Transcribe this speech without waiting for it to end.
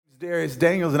Darius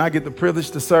Daniels, and I get the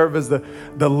privilege to serve as the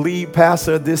lead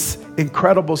pastor of this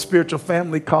incredible spiritual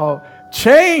family called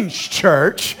Change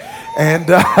Church, and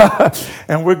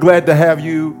and we're glad to have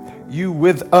you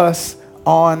with us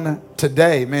on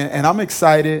today, man. And I'm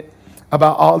excited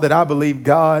about all that I believe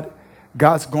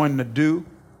God's going to do,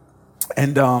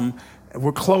 and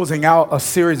we're closing out a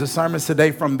series of sermons today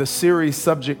from the series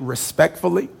subject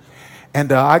Respectfully,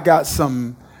 and I got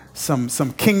some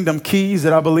kingdom keys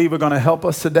that I believe are going to help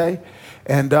us today.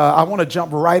 And I want to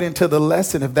jump right into the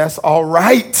lesson, if that's all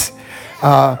right.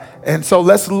 And so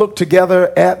let's look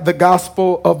together at the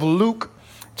Gospel of Luke,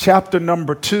 chapter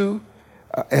number 2.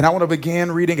 And I want to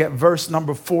begin reading at verse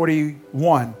number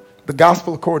 41. The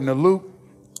Gospel according to Luke,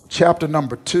 chapter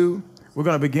number 2. We're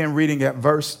going to begin reading at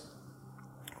verse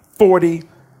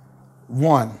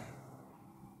 41.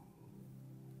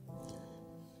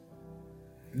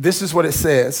 This is what it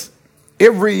says.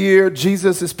 Every year,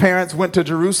 Jesus' parents went to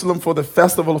Jerusalem for the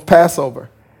festival of Passover.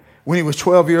 When he was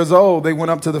 12 years old, they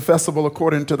went up to the festival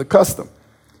according to the custom.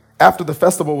 After the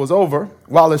festival was over,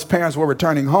 while his parents were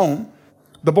returning home,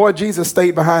 the boy Jesus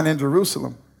stayed behind in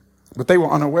Jerusalem, but they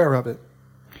were unaware of it.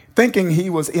 Thinking he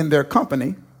was in their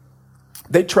company,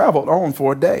 they traveled on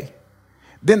for a day.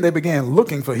 Then they began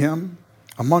looking for him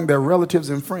among their relatives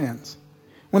and friends.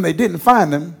 When they didn't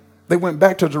find him, they went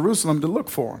back to Jerusalem to look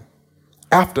for him.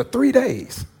 After 3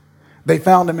 days, they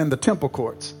found him in the temple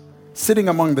courts, sitting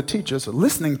among the teachers,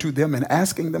 listening to them and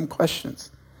asking them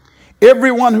questions.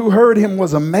 Everyone who heard him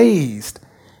was amazed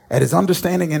at his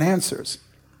understanding and answers.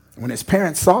 When his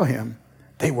parents saw him,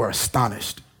 they were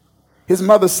astonished. His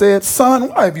mother said, "Son,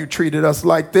 why have you treated us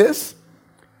like this?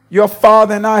 Your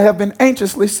father and I have been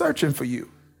anxiously searching for you."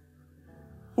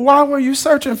 "Why were you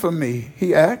searching for me?"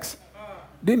 he asked.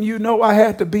 "Didn't you know I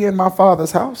had to be in my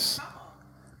father's house?"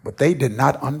 But they did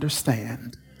not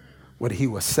understand what he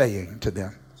was saying to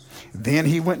them. Then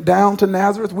he went down to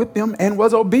Nazareth with them and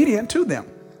was obedient to them.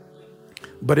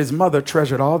 But his mother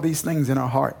treasured all these things in her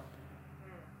heart.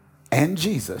 And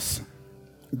Jesus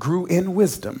grew in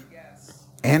wisdom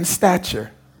and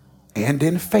stature and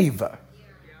in favor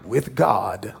with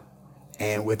God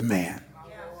and with man.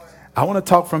 I want to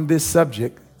talk from this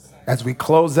subject as we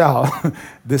close out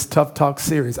this Tough Talk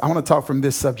series. I want to talk from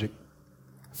this subject: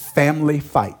 family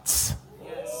fights.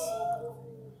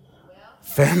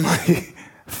 Family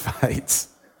fights.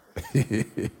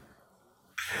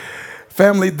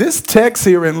 Family, this text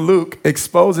here in Luke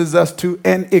exposes us to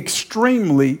an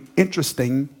extremely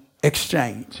interesting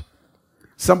exchange.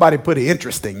 Somebody put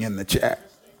interesting in the chat.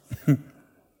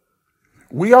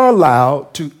 We are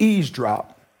allowed to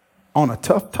eavesdrop on a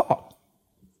tough talk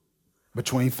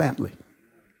between family.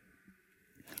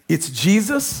 It's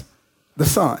Jesus, the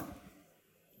Son,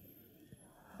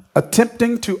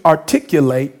 attempting to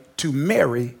articulate to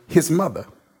Mary, his mother,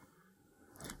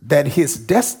 that his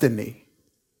destiny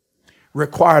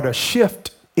required a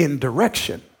shift in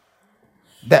direction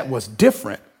that was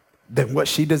different than what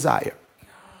she desired.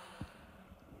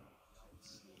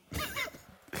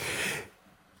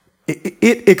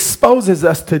 It exposes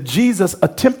us to Jesus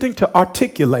attempting to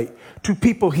articulate to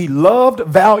people he loved,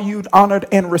 valued, honored,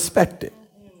 and respected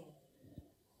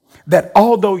that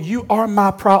although you are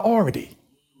my priority,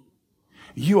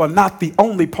 you are not the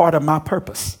only part of my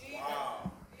purpose.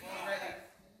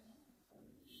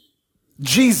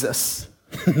 Jesus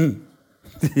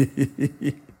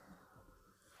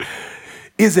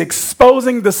is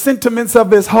exposing the sentiments of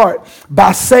his heart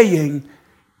by saying,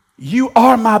 "You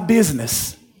are my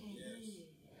business,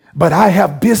 but I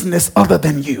have business other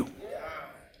than you."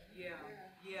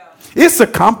 It's a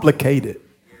complicated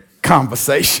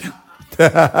conversation.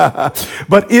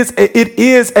 But it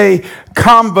is a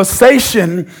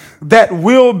conversation that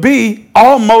will be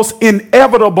almost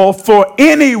inevitable for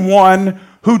anyone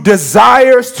who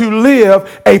desires to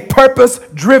live a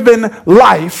purpose-driven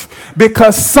life,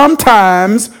 because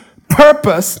sometimes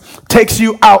purpose takes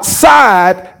you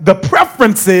outside the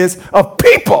preferences of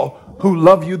people who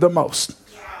love you the most.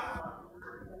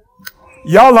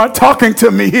 Y'all aren't talking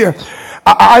to me here.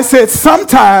 I said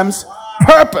sometimes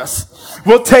purpose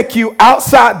will take you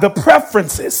outside the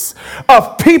preferences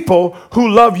of people who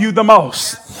love you the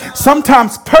most.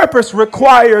 Sometimes purpose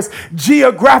requires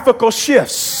geographical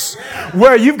shifts. years,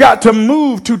 where you've got to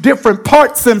move to different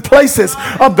parts and places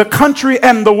of the country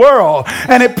and the world.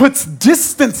 And it puts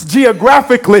distance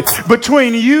geographically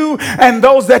between you and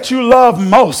those that you love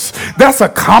most. That's a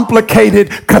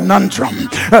complicated conundrum.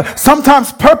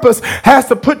 Sometimes purpose has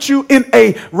to put you in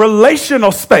a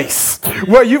relational space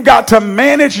where you've got to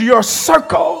manage your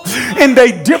circle in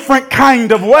a different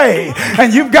kind of way.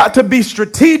 And you've got to be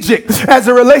strategic as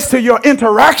it relates to your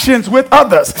interactions with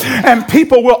others. And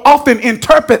people will often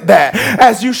interpret that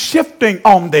as you shifting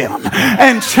on them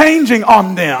and changing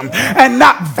on them and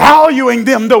not valuing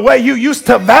them the way you used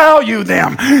to value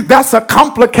them. That's a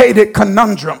complicated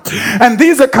conundrum. And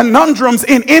these are conundrums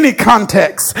in any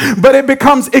context, but it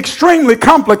becomes extremely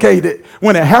complicated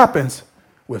when it happens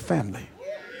with family.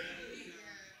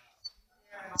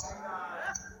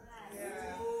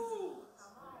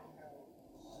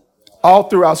 All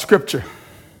throughout Scripture,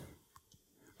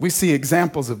 we see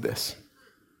examples of this.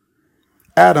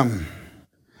 Adam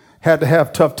had to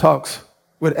have tough talks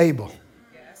with Abel.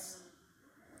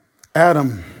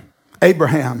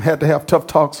 Abraham had to have tough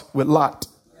talks with Lot.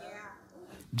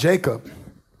 Jacob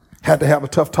had to have a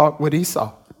tough talk with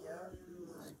Esau.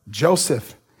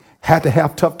 Joseph had to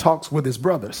have tough talks with his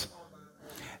brothers.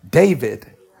 David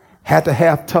had to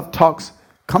have tough talks,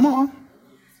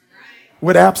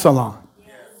 with Absalom.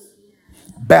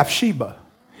 Bathsheba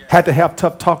had to have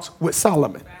tough talks with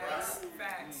Solomon.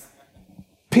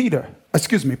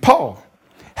 Paul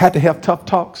had to have tough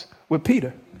talks with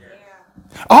Peter.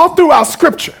 All throughout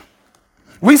Scripture,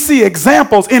 we see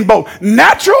examples in both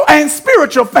natural and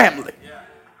spiritual family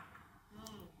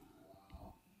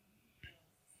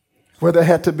where there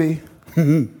had to be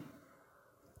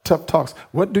tough talks.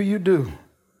 What do you do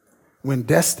when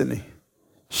destiny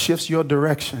shifts your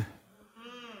direction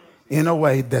in a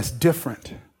way that's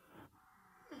different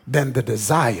than the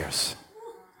desires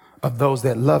of those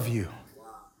that love you,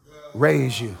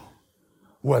 raise you,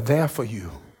 were there for you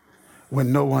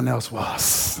when no one else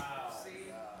was?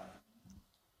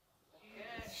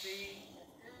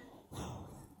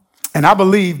 And I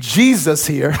believe Jesus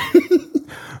here,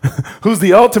 who's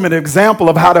the ultimate example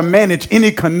of how to manage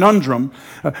any conundrum,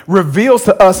 reveals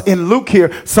to us in Luke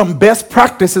here some best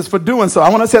practices for doing so. I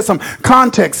want to set some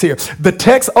context here. The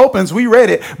text opens, we read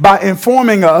it, by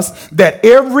informing us that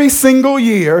every single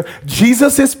year,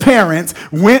 Jesus' parents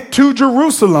went to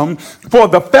Jerusalem for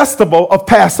the festival of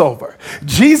Passover.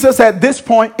 Jesus at this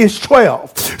point is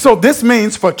 12. So this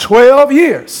means for 12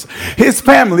 years, his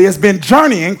family has been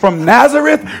journeying from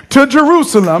Nazareth to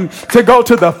Jerusalem to go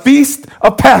to the feast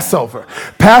of Passover.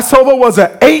 Passover was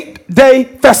an 8-day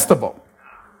festival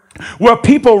where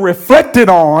people reflected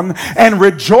on and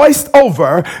rejoiced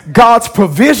over God's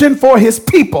provision for his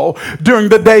people during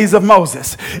the days of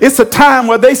Moses. It's a time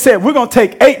where they said, we're going to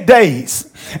take 8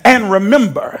 days and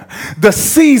remember the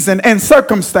season and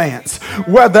circumstance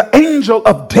where the angel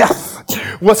of death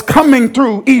was coming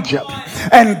through Egypt.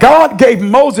 And God gave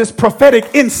Moses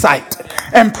prophetic insight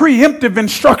and preemptive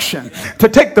instruction to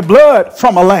take the blood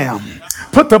from a lamb,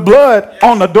 put the blood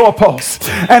on the doorpost,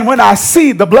 and when I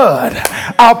see the blood,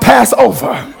 I'll pass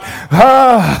over.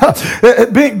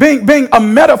 Being a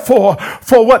metaphor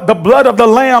for what the blood of the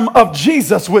Lamb of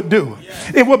Jesus would do.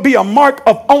 It would be a mark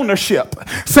of ownership,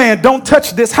 saying, don't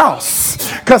touch this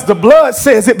house, because the blood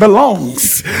says it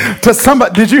belongs to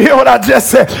somebody. Did you hear what I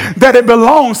just said? That it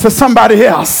belongs to somebody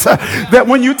else. That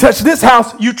when you touch this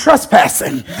house, you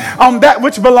trespassing on that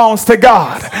which belongs to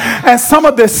God. And some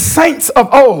of the saints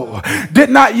of old did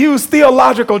not use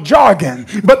theological jargon,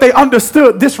 but they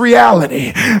understood this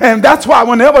reality. And that's why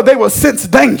whenever they would sense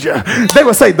danger, they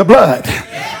would say, the blood.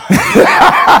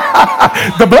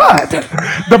 The blood,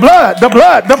 the blood, the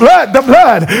blood, the blood, the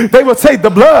blood. They would say the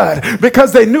blood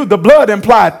because they knew the blood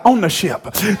implied ownership,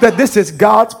 that this is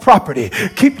God's property.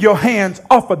 Keep your hands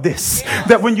off of this.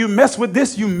 That when you mess with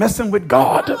this, you messing with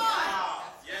God.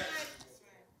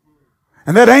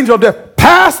 And that angel of death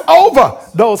passed over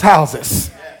those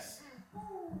houses.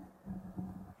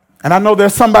 And I know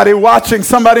there's somebody watching,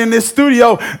 somebody in this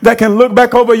studio that can look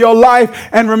back over your life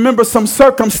and remember some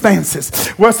circumstances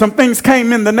where some things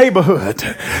came in the neighborhood,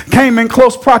 came in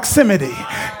close proximity,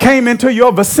 came into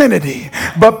your vicinity,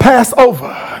 but passed over.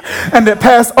 And it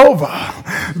passed over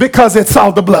because it saw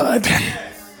the blood.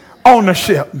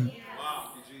 Ownership.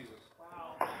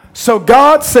 So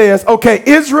God says, okay,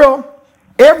 Israel,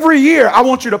 every year I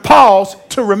want you to pause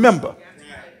to remember.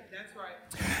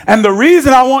 And the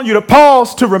reason I want you to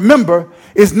pause to remember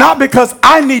is not because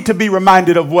I need to be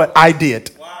reminded of what I did.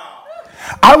 Wow.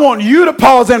 I want you to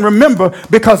pause and remember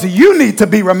because you need to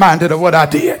be reminded of what I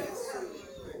did.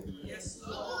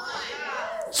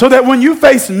 So that when you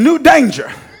face new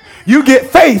danger, You get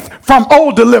faith from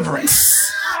old deliverance.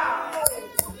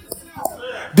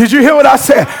 Did you hear what I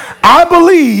said? I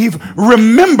believe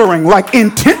remembering, like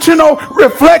intentional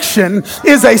reflection,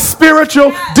 is a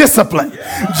spiritual discipline.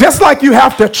 Just like you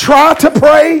have to try to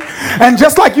pray, and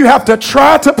just like you have to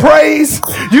try to praise,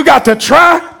 you got to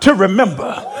try to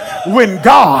remember when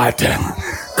God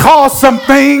caused some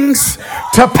things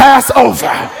to pass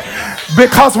over.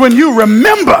 Because when you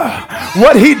remember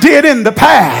what he did in the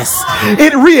past,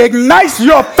 it reignites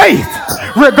your faith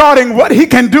regarding what he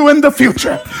can do in the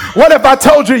future. What if I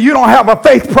told you you don't have a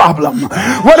faith problem?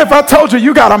 What if I told you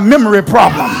you got a memory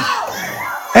problem?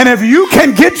 And if you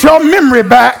can get your memory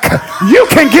back, you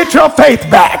can get your faith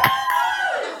back.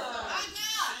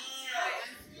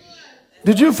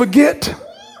 Did you forget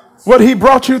what he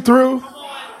brought you through?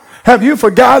 Have you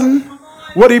forgotten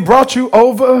what he brought you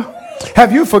over?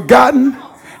 Have you forgotten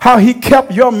how he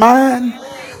kept your mind?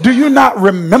 Do you not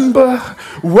remember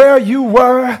where you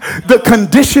were, the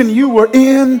condition you were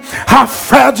in, how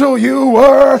fragile you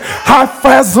were, how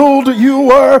frazzled you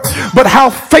were, but how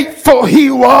faithful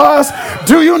he was?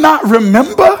 Do you not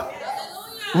remember?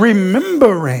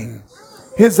 Remembering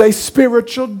is a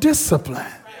spiritual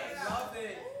discipline.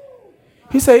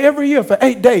 He said every year for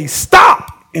 8 days,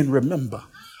 stop and remember.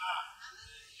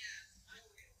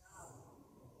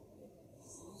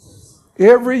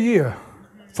 Every year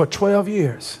for 12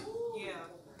 years,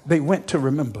 they went to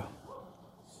remember.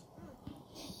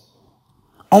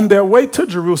 On their way to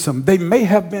Jerusalem, they may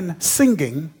have been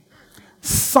singing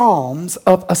psalms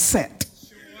of ascent.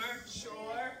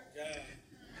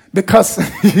 Because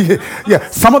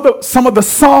some of the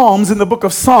psalms in the book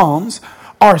of Psalms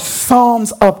are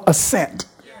psalms of ascent.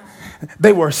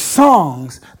 They were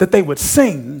songs that they would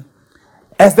sing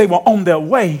as they were on their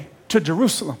way to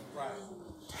Jerusalem.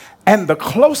 And the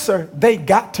closer they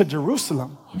got to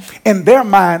Jerusalem, in their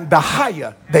mind, the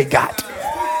higher they got.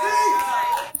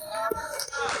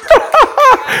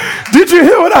 Did you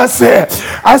hear what I said?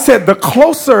 I said the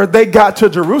closer they got to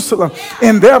Jerusalem,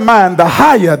 in their mind, the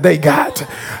higher they got.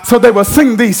 So they will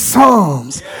sing these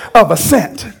psalms of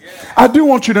ascent. I do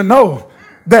want you to know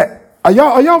that, are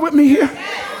y'all with me here?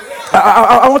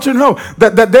 I want you to know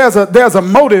that there's a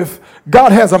motive.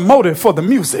 God has a motive for the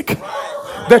music.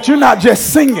 That you're not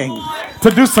just singing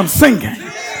to do some singing.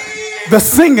 The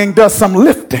singing does some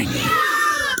lifting.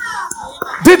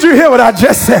 Did you hear what I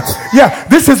just said? Yeah,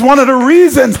 this is one of the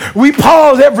reasons we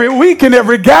pause every week in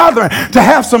every gathering to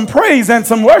have some praise and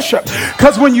some worship.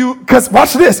 Because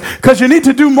watch this, because you need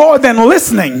to do more than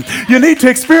listening. You need to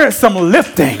experience some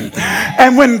lifting.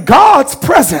 And when God's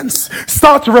presence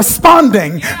starts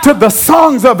responding to the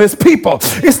songs of his people,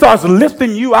 it starts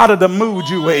lifting you out of the mood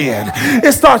you were in.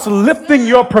 It starts lifting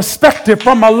your perspective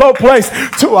from a low place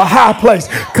to a high place.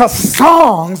 Because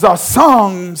songs are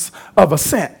songs of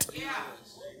ascent.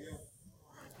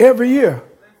 Every year,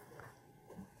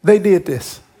 they did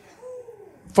this.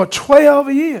 For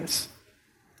 12 years,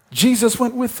 Jesus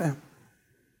went with them.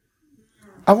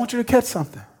 I want you to catch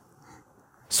something.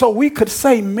 So we could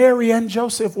say Mary and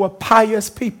Joseph were pious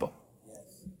people.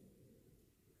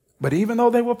 But even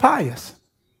though they were pious,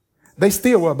 they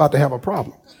still were about to have a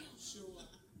problem.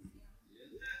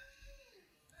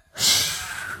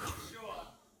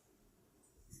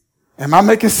 Am I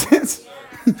making sense?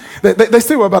 They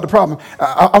still were about the problem.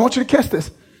 I want you to catch this.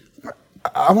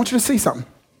 I want you to see something.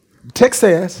 The text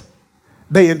says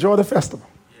they enjoy the festival.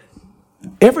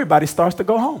 Everybody starts to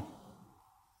go home.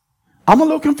 I'm a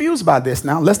little confused by this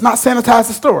now. Let's not sanitize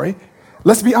the story.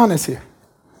 Let's be honest here.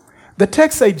 The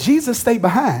text says Jesus stayed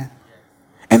behind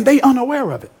and they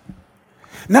unaware of it.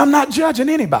 Now, I'm not judging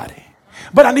anybody,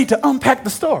 but I need to unpack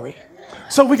the story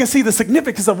so we can see the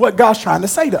significance of what God's trying to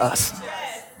say to us.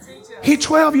 He's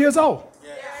 12 years old.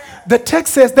 The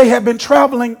text says they had been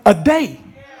traveling a day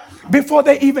before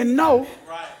they even know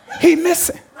he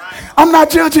missing. I'm not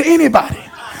judging anybody.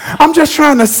 I'm just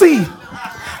trying to see,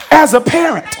 as a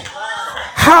parent,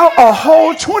 how a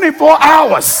whole 24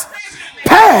 hours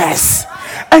pass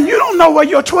and you don't know where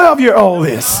your 12-year-old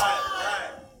is.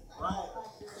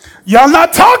 Y'all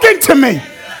not talking to me.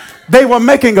 They were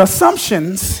making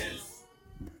assumptions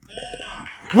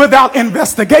without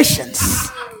investigations.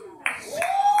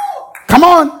 Come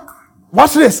on.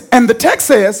 Watch this. And the text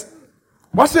says,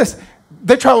 watch this.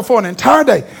 They traveled for an entire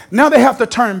day. Now they have to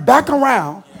turn back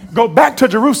around, go back to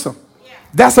Jerusalem.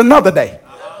 That's another day.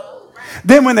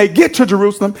 Then when they get to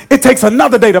Jerusalem, it takes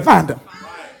another day to find them.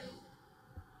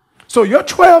 So your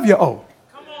 12-year-old.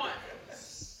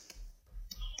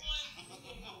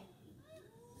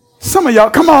 Some of y'all,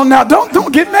 come on now.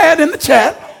 Don't get mad in the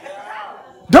chat.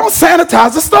 Don't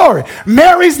sanitize the story.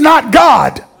 Mary's not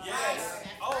God.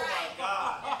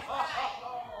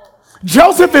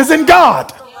 Joseph isn't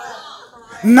God.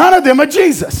 None of them are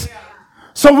Jesus.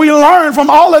 So we learn from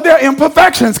all of their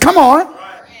imperfections. Come on.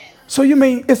 So you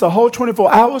mean it's a whole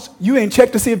 24 hours? You ain't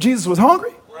checked to see if Jesus was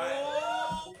hungry?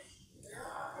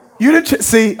 You didn't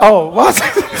see, oh, what?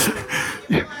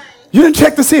 You didn't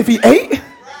check to see if he ate?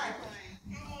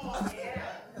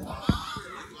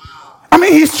 I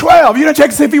mean, he's 12. You didn't check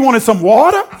to see if he wanted some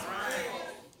water?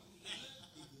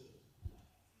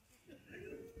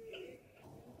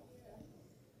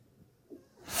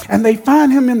 And they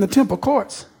find him in the temple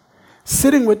courts,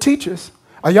 sitting with teachers.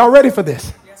 Are y'all ready for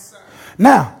this? Yes, sir.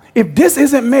 Now, if this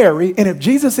isn't Mary and if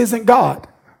Jesus isn't God,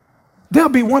 there'll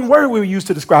be one word we would use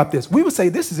to describe this. We would say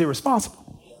this is irresponsible.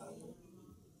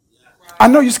 I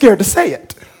know you're scared to say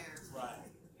it.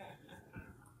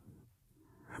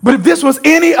 But if this was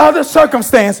any other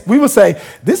circumstance, we would say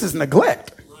this is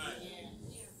neglect.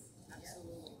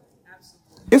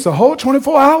 It's a whole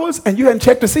 24 hours and you hadn't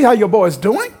checked to see how your boy is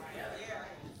doing?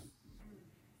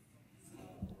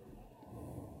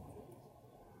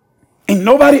 And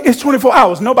nobody, it's 24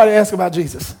 hours. Nobody asked about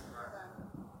Jesus.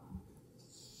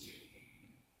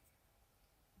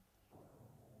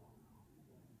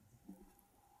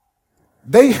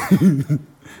 I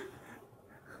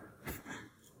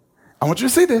want you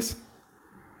to see this.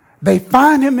 They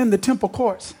find him in the temple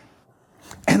courts.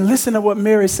 And listen to what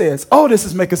Mary says. Oh, this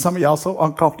is making some of y'all so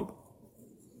uncomfortable.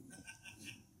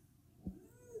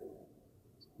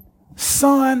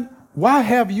 Son, why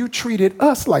have you treated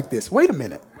us like this? Wait a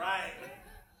minute.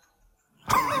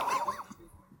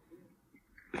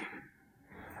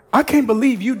 I can't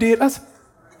believe you did us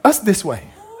this way.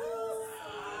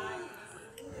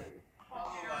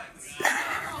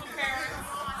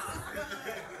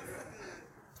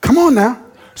 Come on now.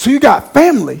 So you got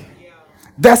family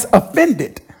that's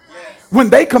offended when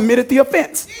they committed the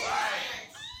offense.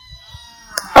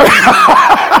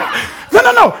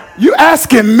 No. You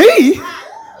asking me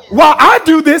why I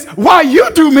do this, why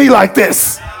you do me like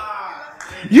this.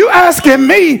 You asking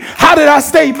me, how did I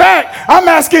stay back?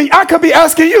 I could be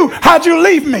asking you, how'd you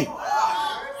leave me?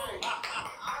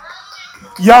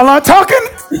 Y'all aren't talking?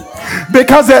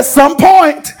 Because at some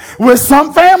point, with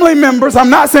some family members, I'm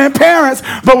not saying parents,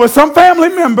 but with some family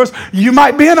members, you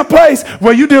might be in a place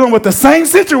where you're dealing with the same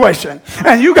situation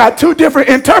and you got two different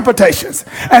interpretations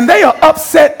and they are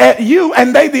upset at you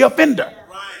and they the offender.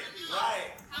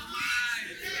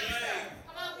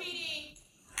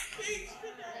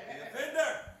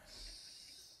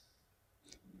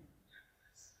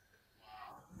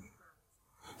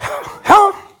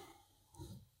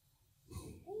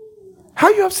 How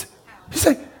you upset? You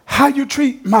say, how you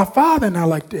treat my father now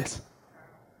like this?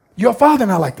 Your father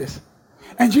now like this?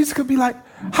 And Jesus could be like,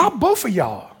 how both of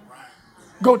y'all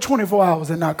go 24 hours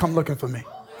and not come looking for me?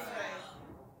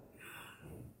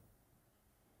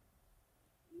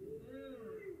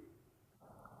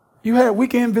 You had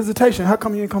weekend visitation. How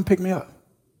come you didn't come pick me up?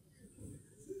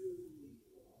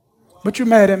 But you're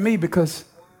mad at me because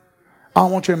I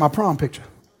don't want you in my prom picture.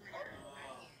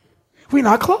 We're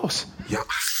not close. Yeah.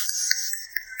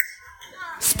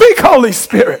 Speak, Holy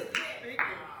Spirit.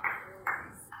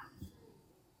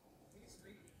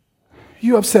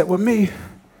 You upset with me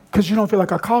because you don't feel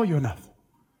like I call you enough.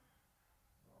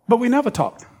 But we never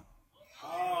talked.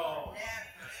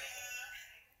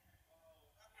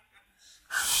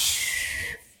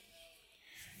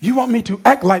 You want me to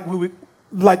act like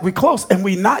we close, and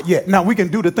we not yet. Now, we can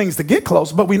do the things to get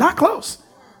close, but we not close.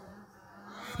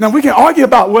 Now, we can argue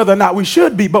about whether or not we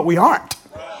should be, but we aren't.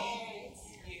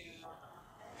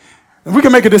 And we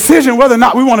can make a decision whether or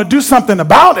not we want to do something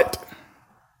about it.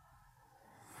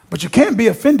 But you can't be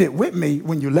offended with me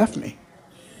when you left me.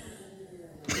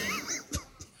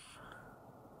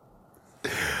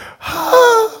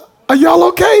 Are y'all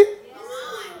okay?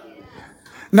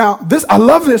 Now, I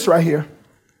love this right here.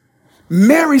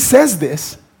 Mary says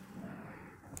this,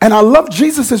 and I love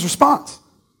Jesus' response.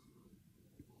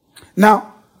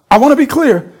 Now, I want to be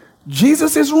clear.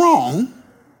 Jesus is wrong.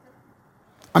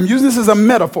 I'm using this as a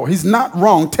metaphor. He's not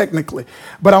wrong technically.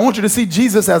 But I want you to see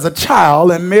Jesus as a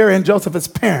child and Mary and Joseph as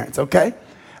parents, okay?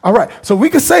 All right. So we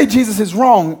could say Jesus is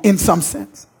wrong in some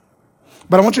sense.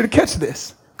 But I want you to catch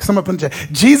this.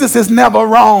 Jesus is never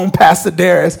wrong, Pastor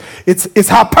Darius. It's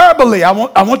hyperbole. I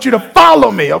want you to follow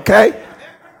me, okay?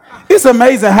 It's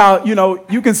amazing how,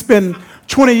 you can spend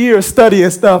 20 years studying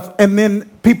stuff and then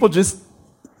people just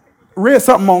read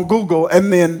something on Google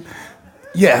and then,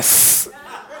 yes.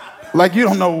 Like you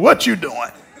don't know what you're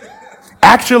doing.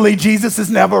 Actually, Jesus is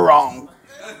never wrong.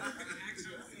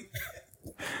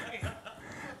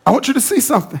 I want you to see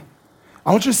something.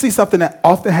 I want you to see something that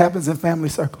often happens in family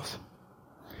circles.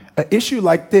 An issue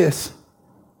like this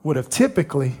would have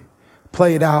typically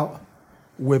played out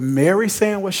with Mary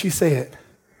saying what she said,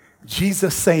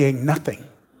 Jesus saying nothing,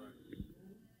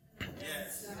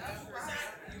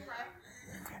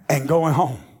 and going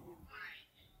home.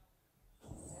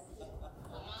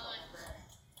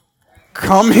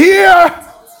 Come here.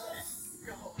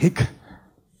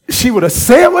 She would have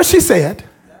said what she said.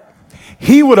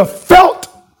 He would have felt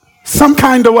some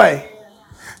kind of way,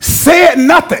 said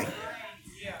nothing,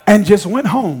 and just went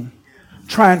home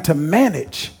trying to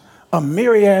manage a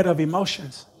myriad of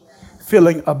emotions,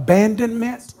 feeling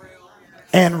abandonment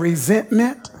and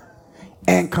resentment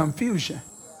and confusion.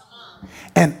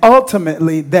 And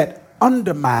ultimately, that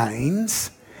undermines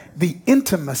the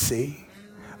intimacy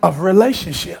of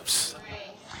relationships.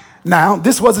 Now,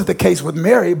 this wasn't the case with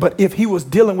Mary, but if he was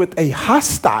dealing with a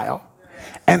hostile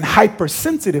and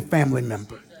hypersensitive family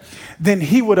member, then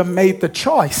he would have made the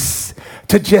choice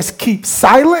to just keep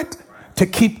silent, to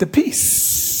keep the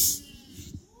peace.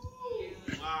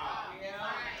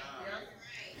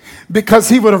 Because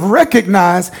he would have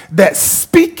recognized that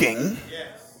speaking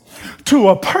to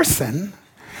a person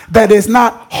that is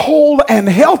not whole and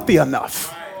healthy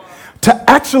enough to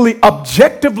actually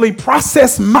objectively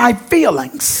process my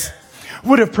feelings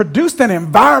would have produced an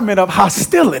environment of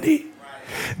hostility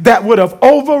that would have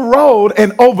overrode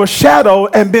and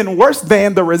overshadowed and been worse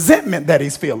than the resentment that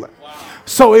he's feeling.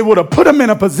 So it would have put him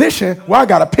in a position where I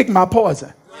got to pick my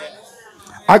poison.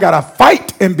 I got to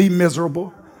fight and be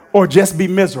miserable or just be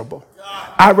miserable.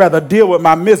 I'd rather deal with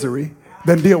my misery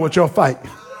than deal with your fight.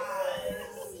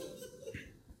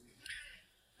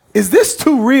 Is this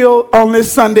too real on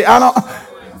this Sunday?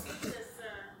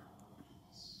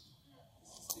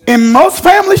 In most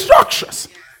family structures,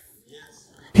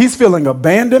 he's feeling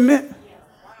abandonment.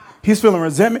 He's feeling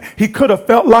resentment. He could have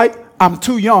felt like, I'm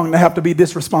too young to have to be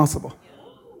this responsible.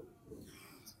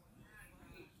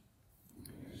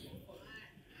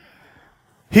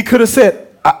 He could have said,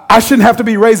 I shouldn't have to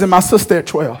be raising my sister at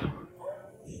 12.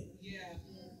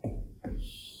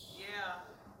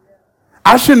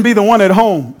 I shouldn't be the one at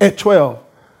home at 12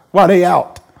 while they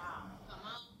out.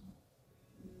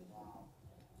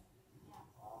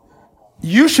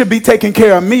 You should be taking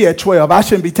care of me at 12. I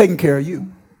shouldn't be taking care of you.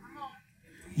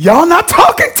 Y'all not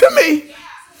talking to me.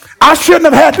 I shouldn't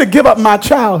have had to give up my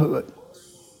childhood.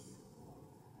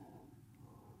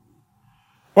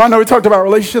 Well, I know we talked about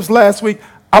relationships last week.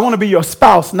 I want to be your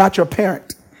spouse, not your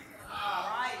parent.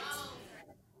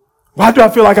 Why do I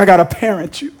feel like I got to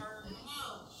parent you?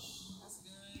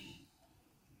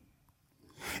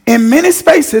 In many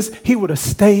spaces, he would have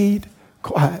stayed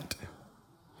quiet.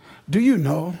 Do you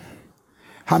know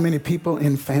how many people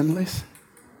in families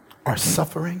are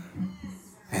suffering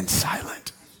and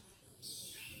silent?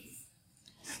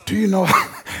 Do you know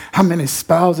how many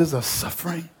spouses are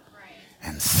suffering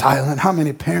and silent? How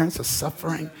many parents are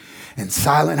suffering and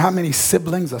silent? How many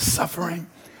siblings are suffering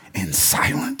and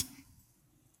silent?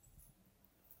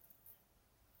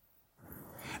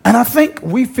 And I think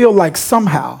we feel like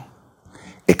somehow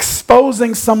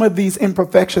exposing some of these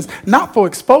imperfections, not for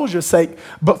exposure's sake,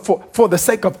 but for the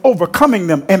sake of overcoming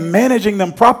them and managing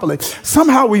them properly.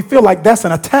 Somehow we feel like that's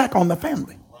an attack on the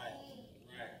family.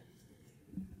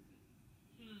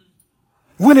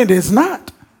 When it is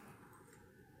not.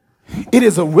 It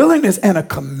is a willingness and a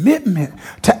commitment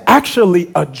to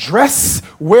actually address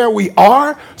where we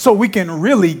are so we can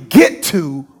really get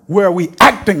to where we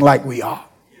acting like we are.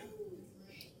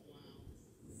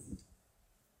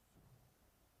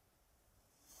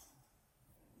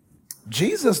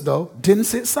 Jesus, though, didn't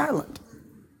sit silent.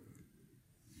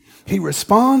 He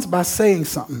responds by saying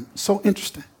something so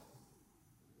interesting.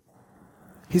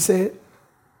 He said,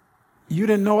 you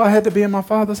didn't know I had to be in my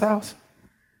Father's house?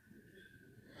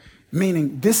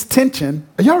 Meaning this tension,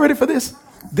 are y'all ready for this?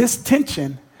 This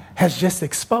tension has just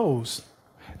exposed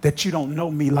that you don't know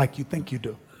me like you think you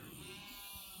do.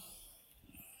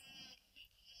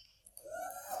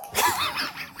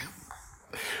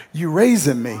 You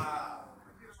raising me.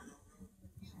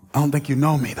 I don't think you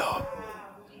know me, though.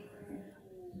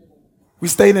 We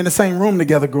stayed in the same room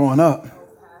together growing up,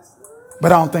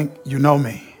 but I don't think you know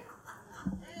me.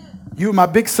 You, my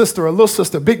big sister, or little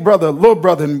sister, big brother, little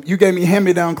brother, and you gave me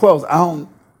hand-me-down clothes. I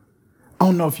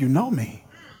don't know if you know me.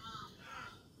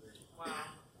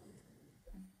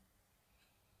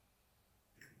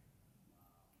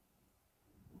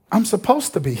 I'm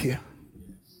supposed to be here.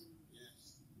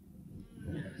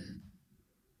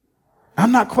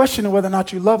 I'm not questioning whether or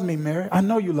not you love me, Mary. I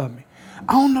know you love me.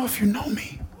 I don't know if you know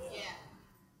me.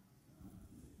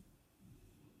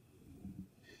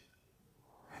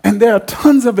 And there are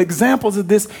tons of examples of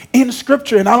this in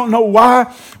Scripture, and I don't know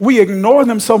why we ignore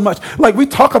them so much. Like, we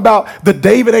talk about the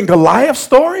David and Goliath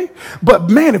story, but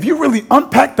man, if you really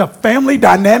unpack the family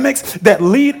dynamics that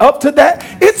lead up to that,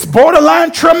 it's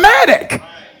borderline traumatic.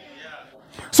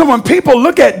 So when people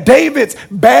look at David's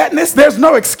badness, there's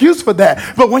no excuse for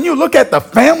that. But when you look at the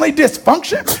family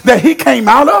dysfunction that he came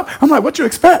out of, I'm like, what you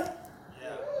expect?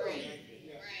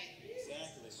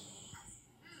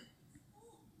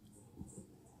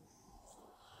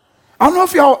 I don't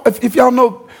know if y'all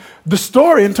know the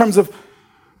story in terms of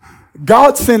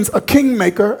God sends a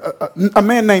kingmaker, a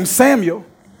man named Samuel,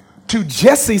 to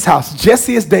Jesse's house.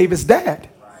 Jesse is David's dad.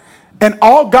 And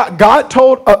God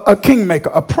told a kingmaker,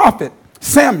 a prophet,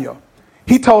 Samuel,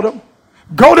 he told him,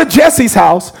 go to Jesse's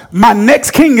house. My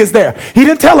next king is there. He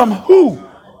didn't tell him who.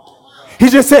 He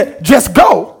just said, just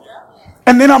go.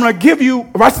 And then I'm going to give you,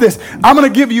 watch this, I'm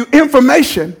going to give you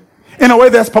information in a way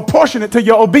that's proportionate to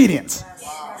your obedience.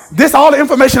 This all the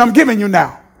information I'm giving you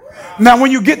now. Now, when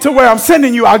you get to where I'm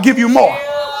sending you, I'll give you more.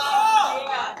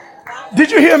 Did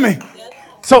you hear me?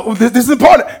 So this is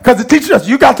important because it teaches us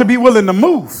you got to be willing to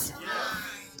move.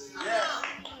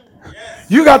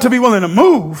 You got to be willing to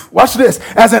move. Watch this.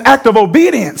 As an act of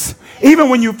obedience, even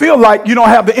when you feel like you don't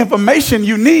have the information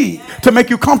you need to make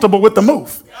you comfortable with the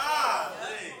move.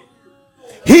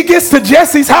 He gets to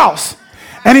Jesse's house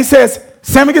and he says,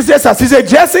 Samuel gets to Jesse's house. He said,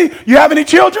 Jesse, you have any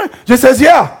children? Just says,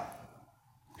 yeah.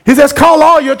 He says, call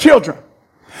all your children.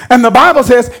 And the Bible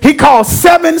says he called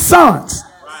 7 sons.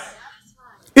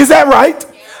 Is that right?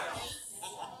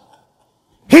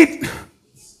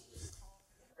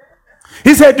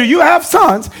 He said, do you have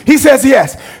sons? He says,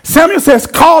 yes. Samuel says,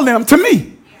 call them to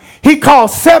me. He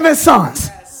called 7 sons.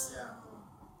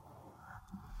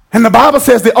 And the Bible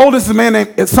says the oldest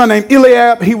son named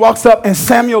Eliab, he walks up and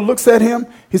Samuel looks at him.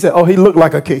 He said, oh, he looked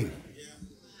like a king.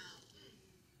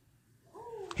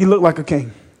 He looked like a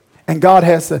king. And God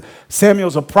has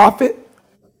Samuel's a prophet.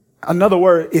 Another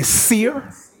word is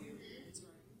seer.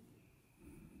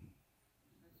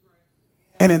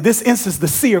 And in this instance, the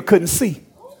seer couldn't see.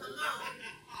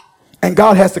 And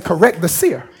God has to correct the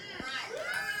seer.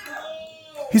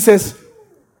 He says,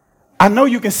 I know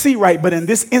you can see right, but in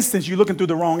this instance, you're looking through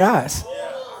the wrong eyes.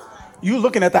 You're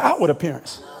looking at the outward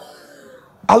appearance.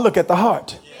 I look at the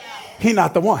heart. He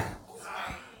not the one.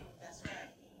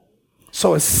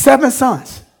 So it's 7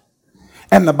 sons.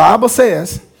 And the Bible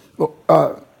says,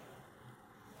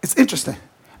 it's interesting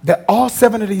that all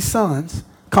 7 of these sons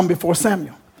come before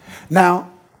Samuel.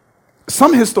 Now,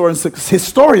 some historians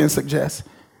suggest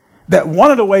that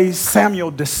one of the ways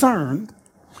Samuel discerned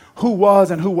who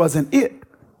was and who wasn't it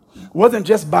wasn't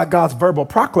just by God's verbal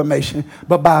proclamation,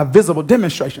 but by a visible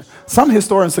demonstration. Some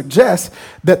historians suggest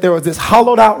that there was this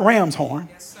hollowed out ram's horn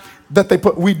that they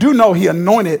put. We do know he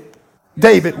anointed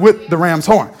David with the ram's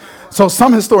horn. So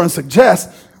some historians suggest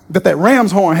that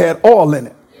ram's horn had oil in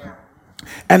it.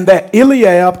 And that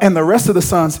Eliab and the rest of the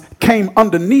sons came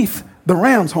underneath the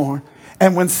ram's horn.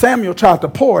 And when Samuel tried to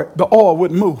pour it, the oil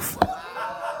wouldn't move.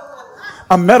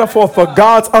 A metaphor for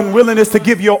God's unwillingness to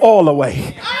give your oil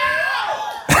away.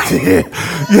 Yeah,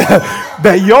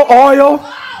 that your oil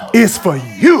is for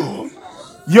you.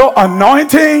 Your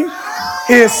anointing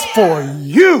is for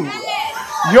you.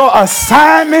 Your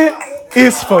assignment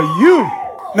is for you.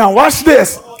 Now watch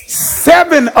this.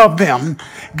 7 of them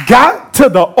got to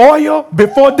the oil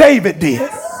before David did.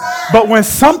 But when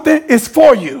something is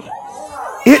for you,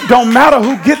 it don't matter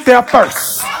who get there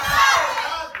first.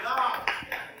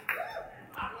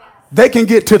 They can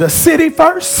get to the city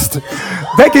first.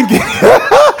 They can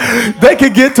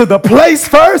get to the place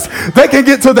first. They can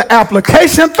get to the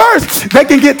application first. They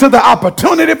can get to the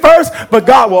opportunity first. But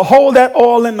God will hold that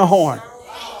oil in the horn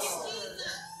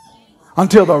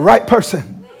until the right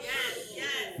person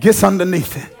gets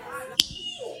underneath it.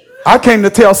 I came to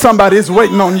tell somebody it's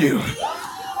waiting on you.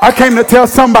 I came to tell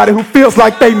somebody who feels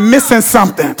like they missing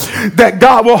something that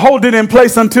God will hold it in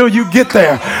place until you get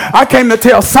there. I came to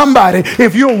tell somebody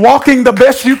if you're walking the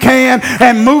best you can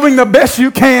and moving the best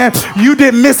you can, you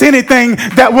didn't miss anything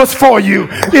that was for you.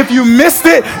 If you missed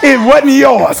it, it wasn't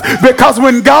yours. Because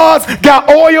when God's got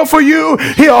oil for you,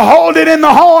 he'll hold it in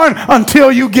the horn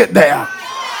until you get there.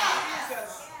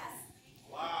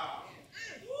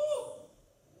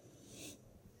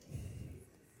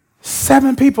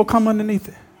 Seven people come underneath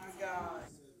it.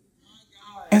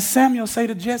 And Samuel say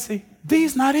to Jesse,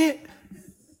 these not it.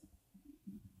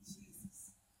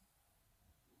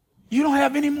 You don't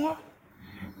have any more?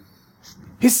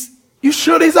 You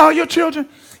sure these are your children?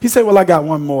 He said, well, I got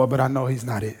one more, but I know he's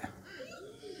not it.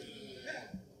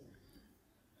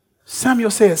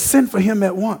 Samuel said, send for him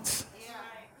at once.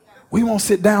 We won't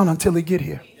sit down until he get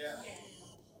here.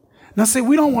 Now, see,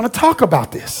 we don't want to talk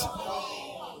about this.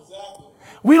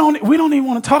 We don't even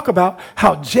want to talk about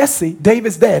how Jesse,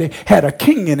 David's daddy, had a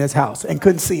king in his house and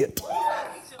couldn't see it.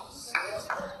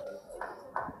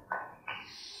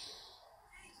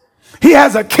 He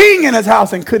has a king in his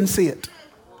house and couldn't see it.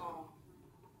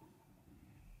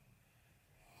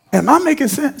 Am I making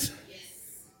sense?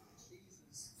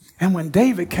 And when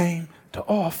David came, the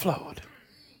oil flowed.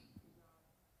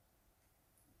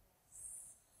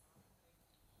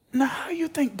 Now, how do you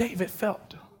think David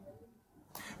felt?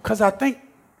 Because I think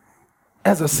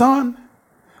as a son,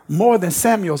 more than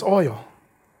Samuel's oil,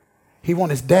 he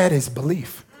wanted his daddy's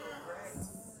belief.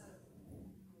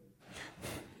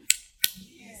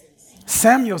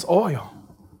 Samuel's oil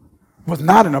was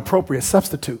not an appropriate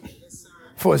substitute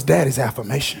for his daddy's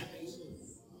affirmation.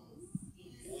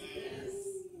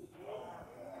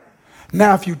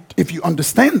 Now, if you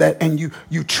understand that and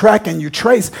you track and you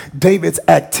trace David's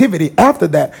activity after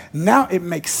that, now it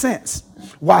makes sense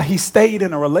why he stayed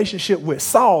in a relationship with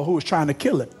Saul, who was trying to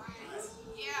kill him.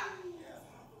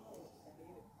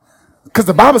 Because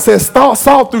the Bible says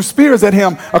Saul threw spears at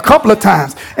him a couple of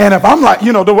times. And if I'm like,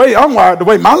 the way I'm wired, the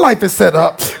way my life is set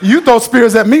up, you throw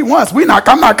spears at me once,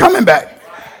 I'm not coming back.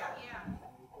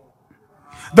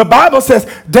 The Bible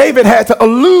says David had to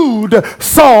elude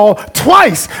Saul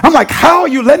twice. I'm like, how are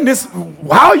you letting this,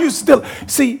 how are you still,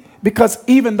 see, because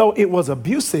even though it was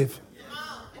abusive,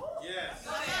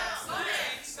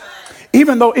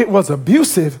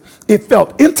 it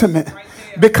felt intimate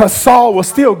because Saul was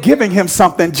still giving him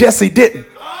something Jesse didn't.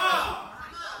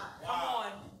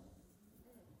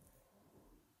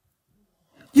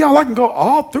 Y'all, I can go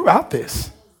all throughout this.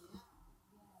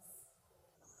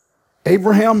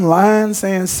 Abraham lying,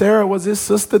 saying Sarah was his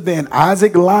sister. Then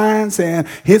Isaac lying, saying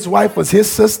his wife was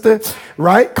his sister.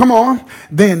 Right? Come on.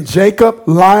 Then Jacob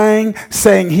lying,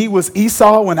 saying he was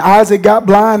Esau when Isaac got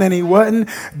blind and he wasn't.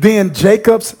 Then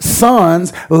Jacob's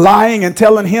sons lying and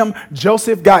telling him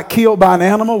Joseph got killed by an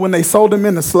animal when they sold him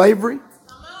into slavery.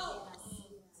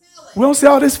 We don't see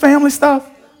all this family stuff.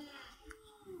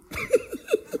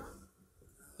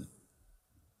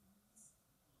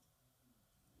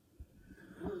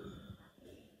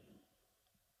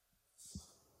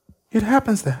 It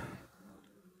happens there.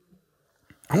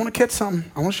 I want to catch something.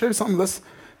 I want to show you something.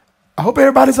 I hope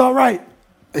everybody's all right.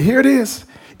 Here it is.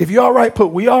 If you're all right, put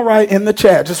 "we all right" in the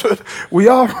chat. Just put "we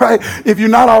all right." If you're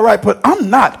not all right, put "I'm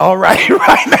not all right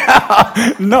right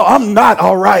now." No, I'm not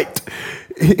all right.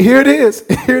 Here it is.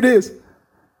 Here it is.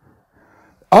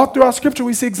 All throughout Scripture,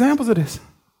 we see examples of this.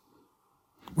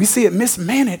 We see it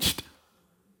mismanaged.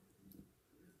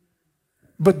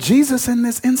 But Jesus, in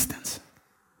this instance,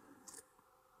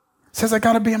 says, I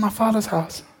got to be in my Father's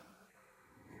house.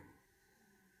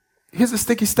 Here's a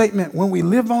sticky statement. When we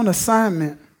live on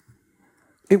assignment,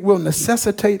 it will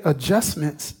necessitate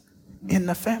adjustments in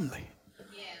the family.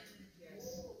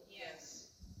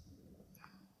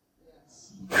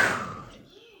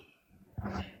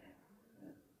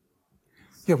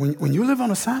 Yeah, when you live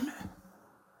on assignment,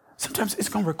 sometimes it's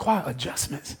going to require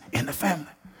adjustments in the family.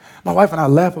 My wife and I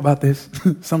laugh about this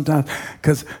sometimes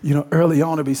because, early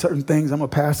on there'll be certain things. I'm a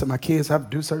pastor. My kids have to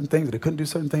do certain things. They couldn't do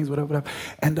certain things, whatever.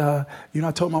 And,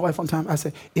 I told my wife one time, I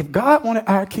said, if God wanted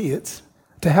our kids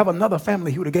to have another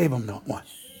family, he would have gave them one.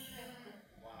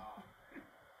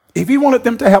 If he wanted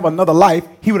them to have another life,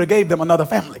 he would have gave them another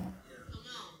family.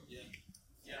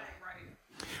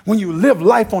 When you live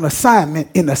life on assignment,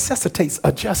 it necessitates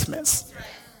adjustments.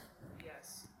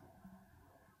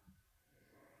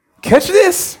 Catch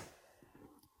this.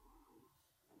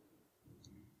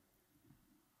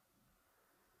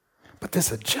 But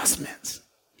these adjustments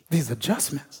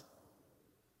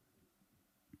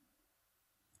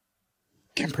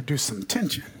can produce some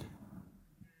tension.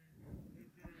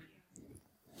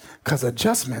 Because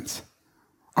adjustments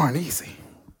aren't easy.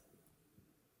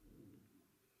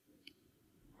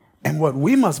 And what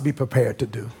we must be prepared to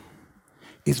do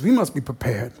is we must be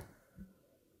prepared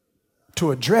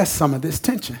to address some of this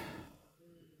tension.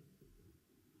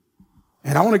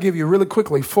 And I want to give you really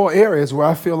quickly 4 areas where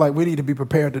I feel like we need to be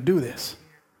prepared to do this.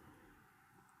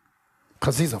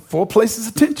 Because these are 4 places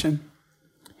of tension.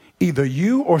 Either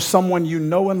you or someone you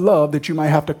know and love that you might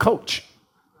have to coach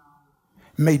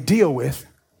may deal with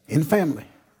in family.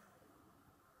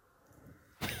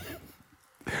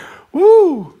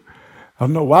 Woo! I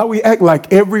don't know why we act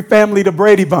like every family the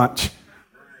Brady Bunch.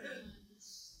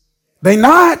 They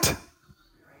not.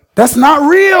 That's not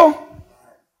real.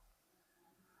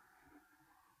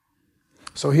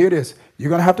 So here it is. You're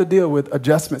going to have to deal with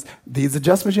adjustments. These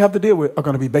adjustments you have to deal with are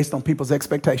going to be based on people's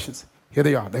expectations. Here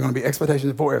they are. They're going to be expectations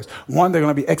in 4 areas. 1, they're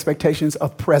going to be expectations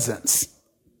of presence.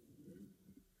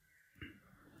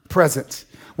 Presence.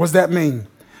 What does that mean?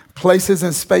 Places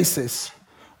and spaces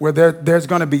where there's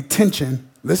going to be tension.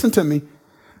 Listen to me,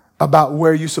 about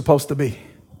where you're supposed to be.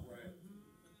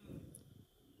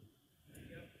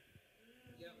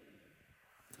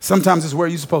 Sometimes it's where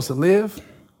you're supposed to live.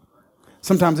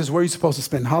 Sometimes it's where you're supposed to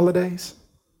spend holidays.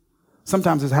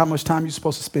 Sometimes it's how much time you're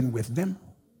supposed to spend with them.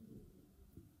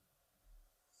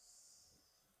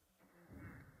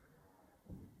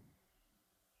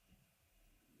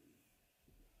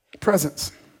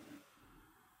 Presence.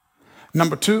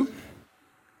 Number two,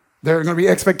 there are going to be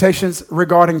expectations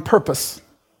regarding purpose.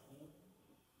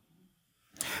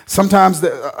 Sometimes,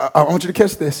 I want you to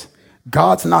catch this,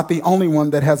 God's not the only one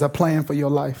that has a plan for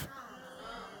your life.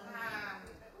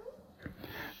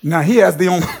 Now, he has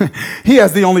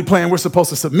the only plan we're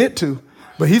supposed to submit to,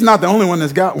 but he's not the only one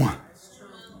that's got one.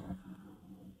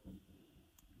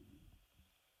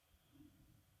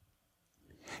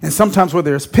 And sometimes where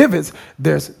there's pivots,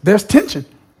 there's tension.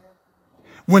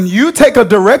 When you take a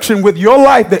direction with your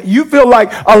life that you feel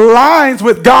like aligns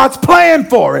with God's plan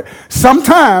for it,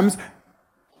 sometimes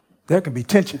there can be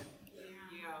tension.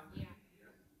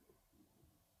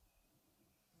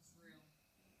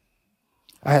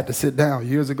 I had to sit down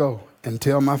years ago and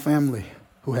tell my family,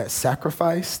 who had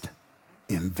sacrificed,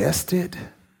 invested,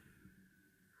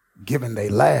 given their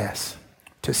last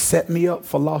to set me up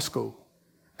for law school.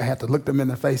 I had to look them in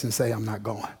the face and say, I'm not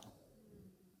going.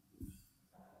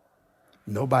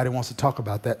 Nobody wants to talk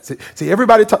about that. See,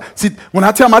 everybody talk. See, when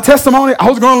I tell my testimony, I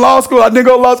was going to law school. I didn't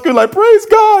go to law school. Like, praise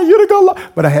God, you didn't go to law.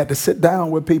 But I had to sit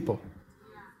down with people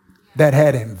that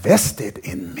had invested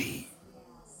in me.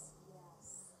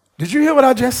 Did you hear what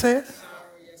I just said?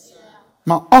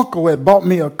 My uncle had bought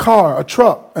me a car, a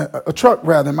truck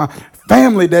rather. My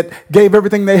family that gave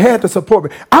everything they had to support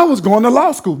me. I was going to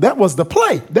law school. That was the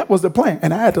play. That was the plan.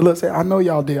 And I had to look and say, I know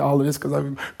y'all did all of this because I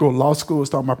go to law school,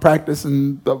 start my practice,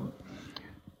 and but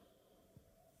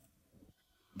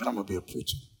I'm going to be a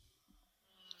preacher.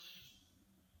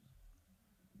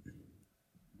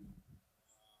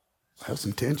 I have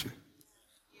some tension.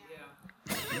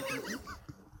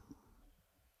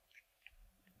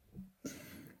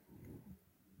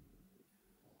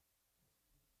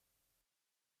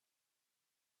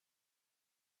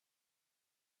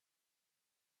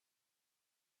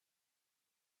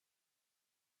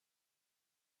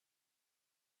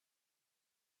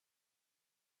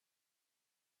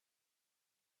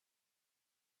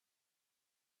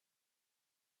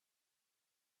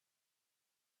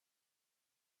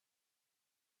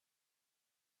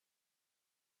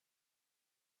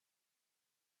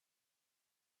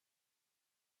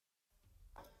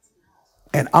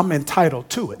 And I'm entitled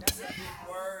to it.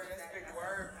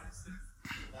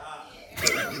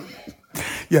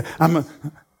 Yeah,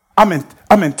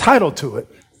 I'm entitled to it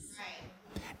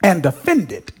and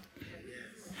defend it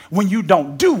when you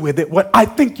don't do with it what I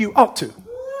think you ought to.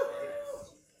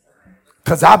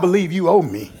 Because I believe you owe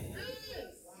me.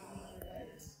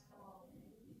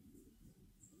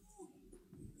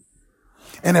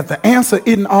 And if the answer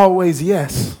isn't always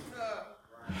yes,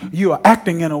 you are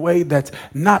acting in a way that's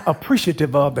not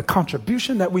appreciative of the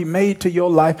contribution that we made to your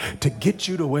life to get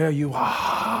you to where you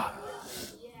are.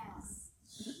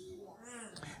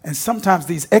 And sometimes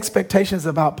these expectations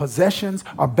about possessions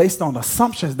are based on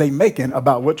assumptions they're making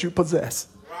about what you possess.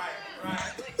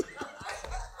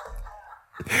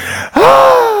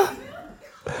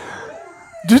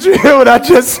 Did you hear what I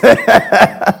just said?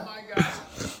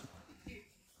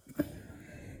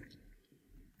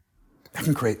 That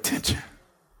can create tension.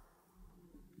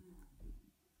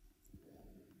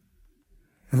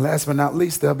 And last but not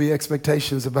least, there'll be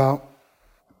expectations about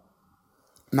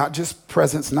not just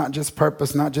presence, not just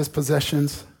purpose, not just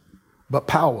possessions, but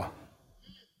power.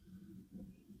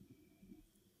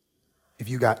 If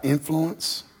you got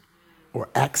influence or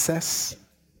access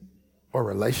or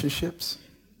relationships,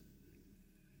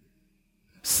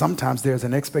 sometimes there's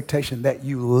an expectation that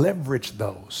you leverage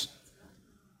those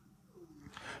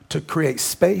to create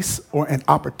space or an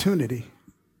opportunity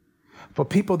for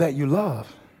people that you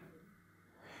love.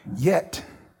 Yet,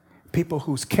 people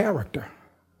whose character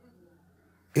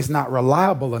is not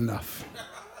reliable enough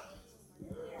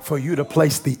for you to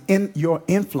place your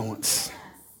influence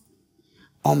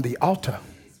on the altar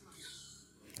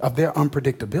of their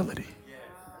unpredictability.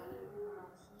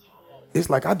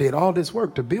 It's like I did all this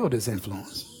work to build this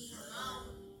influence.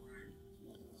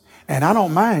 And I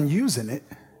don't mind using it,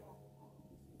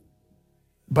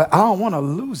 but I don't want to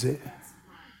lose it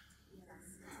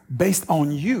based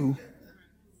on you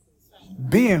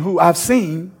being who I've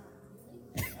seen,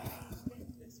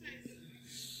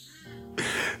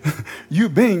 you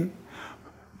being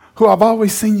who I've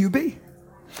always seen you be.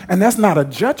 And that's not a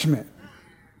judgment.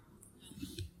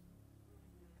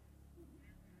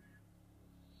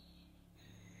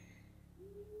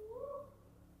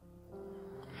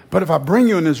 But if I bring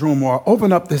you in this room or I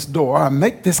open up this door or I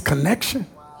make this connection,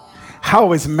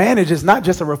 how it's managed is not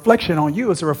just a reflection on you,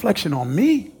 it's a reflection on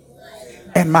me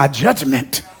and my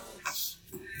judgment.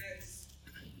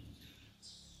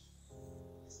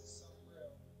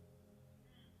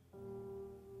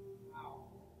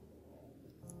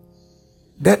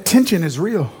 That tension is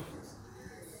real.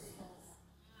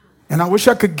 And I wish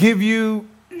I could give you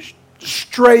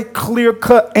straight,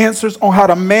 clear-cut answers on how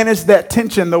to manage that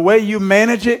tension. The way you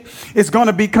manage it is going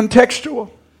to be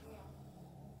contextual.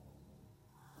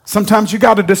 Sometimes you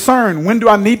got to discern, when do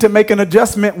I need to make an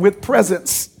adjustment with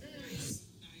presence?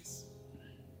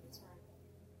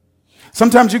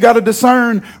 Sometimes you got to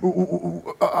discern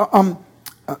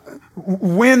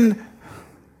when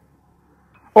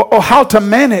or how to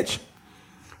manage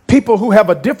people who have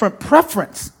a different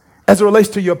preference as it relates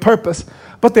to your purpose,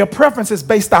 but their preference is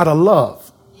based out of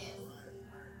love.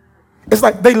 It's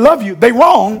like they love you. They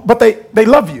wrong, but they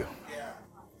love you.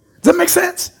 Does that make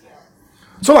sense?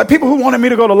 So like people who wanted me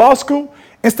to go to law school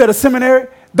instead of seminary,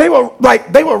 they were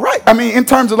right. I mean, in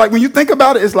terms of like, when you think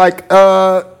about it, it's like,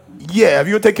 yeah, if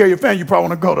you take care of your family, you probably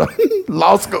want to go to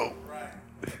law school.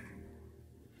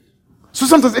 So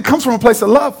sometimes it comes from a place of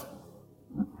love,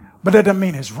 but that doesn't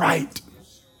mean it's right.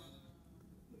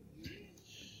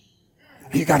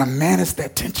 You got to manage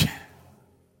that tension.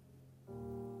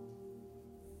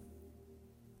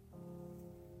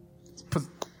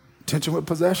 Tension with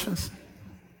possessions.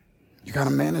 You got to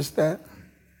manage that.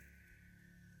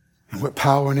 And with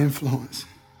power and influence.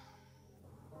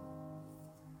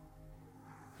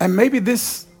 And maybe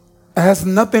this has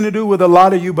nothing to do with a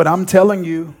lot of you, but I'm telling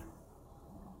you,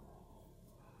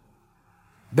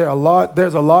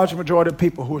 there's a large majority of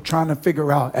people who are trying to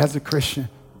figure out, as a Christian,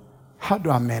 how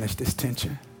do I manage this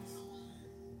tension?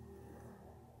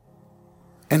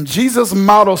 And Jesus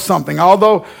models something.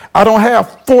 Although I don't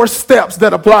have 4 steps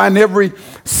that apply in every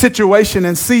situation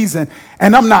and season,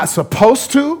 and I'm not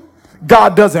supposed to,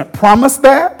 God doesn't promise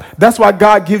that. That's why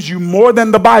God gives you more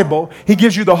than the Bible. He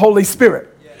gives you the Holy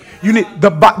Spirit. You need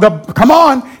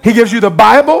He gives you the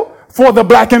Bible for the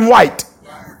black and white.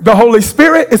 The Holy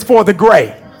Spirit is for the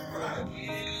gray.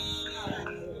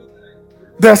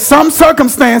 There's some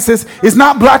circumstances, it's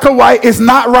not black or white, it's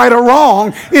not right or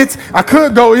wrong. I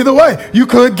could go either way. You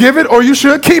could give it or you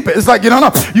should keep it. It's like, you don't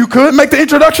know. You could make the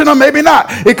introduction or maybe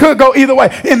not. It could go either way.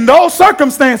 In those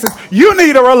circumstances, you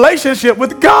need a relationship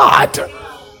with God.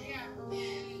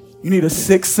 You need a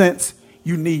sixth sense.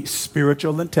 You need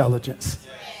spiritual intelligence.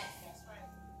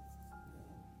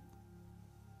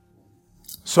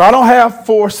 So I don't have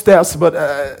 4 steps,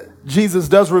 but Jesus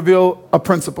does reveal a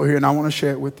principle here, and I want to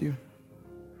share it with you.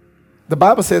 The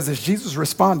Bible says as Jesus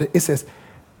responded, it says,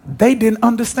 they didn't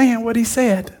understand what he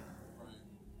said.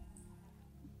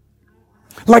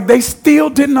 Like they still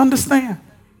didn't understand.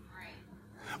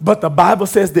 But the Bible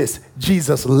says this,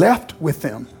 Jesus left with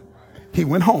them. He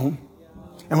went home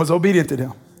and was obedient to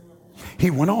them.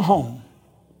 He went on home.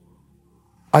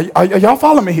 Are y'all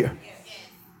following me here?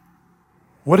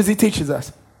 What does he teach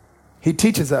us? He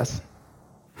teaches us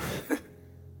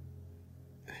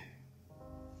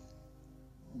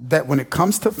that when it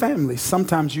comes to family,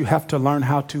 sometimes you have to learn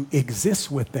how to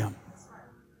exist with them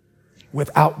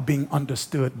without being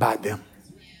understood by them.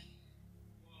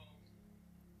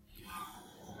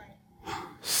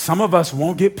 Some of us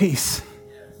won't get peace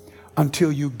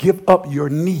until you give up your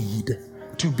need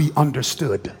to be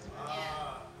understood.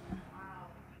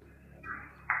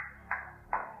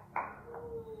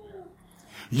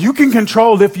 You can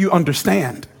control if you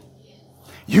understand.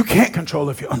 You can't control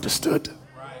if you're understood.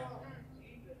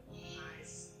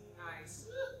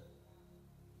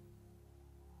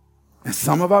 And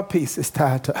some of our peace is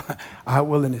tied to our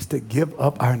willingness to give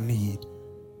up our need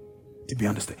to be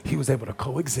understood. He was able to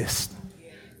coexist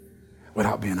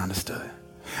without being understood.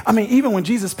 I mean, even when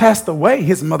Jesus passed away,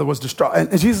 his mother was distraught.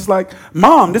 And Jesus was like,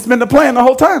 Mom, this has been the plan the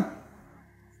whole time.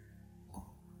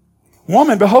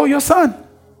 Woman, behold your son.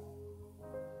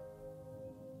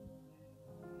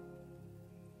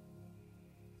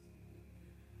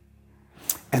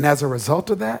 And as a result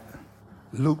of that,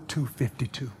 Luke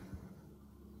 2:52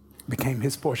 became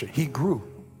his portion. He grew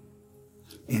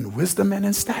in wisdom and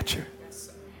in stature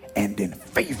and in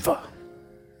favor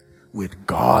with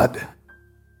God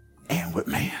and with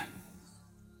man.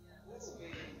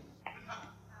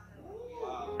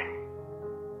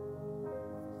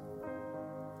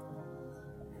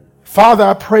 Father,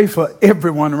 I pray for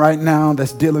everyone right now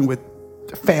that's dealing with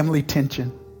family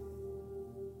tension.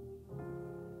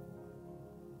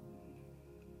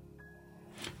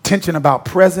 tension about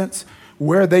presence,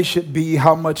 where they should be,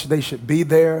 how much they should be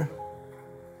there.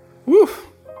 Woo.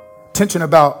 Tension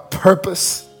about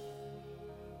purpose.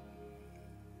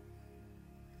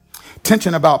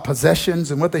 Tension about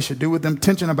possessions and what they should do with them.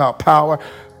 Tension about power.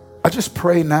 I just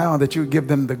pray now that you would give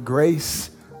them the grace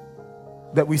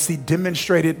that we see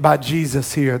demonstrated by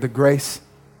Jesus here, the grace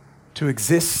to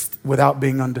exist without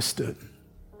being understood.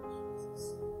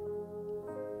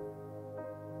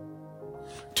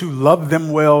 To love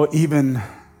them well even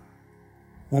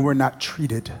when we're not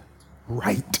treated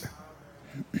right.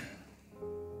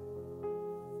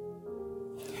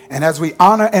 And as we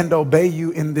honor and obey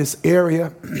you in this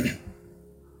area,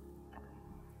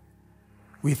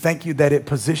 we thank you that it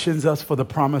positions us for the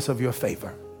promise of your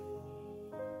favor.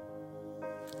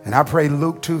 And I pray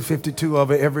Luke 2:52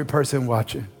 over every person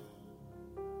watching.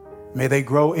 May they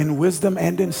grow in wisdom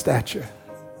and in stature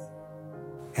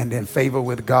and in favor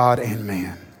with God and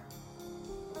man.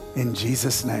 In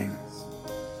Jesus' name,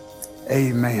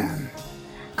 amen.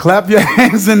 Clap your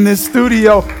hands in this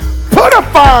studio. Put a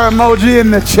fire emoji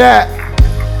in the chat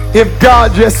if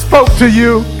God just spoke to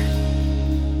you.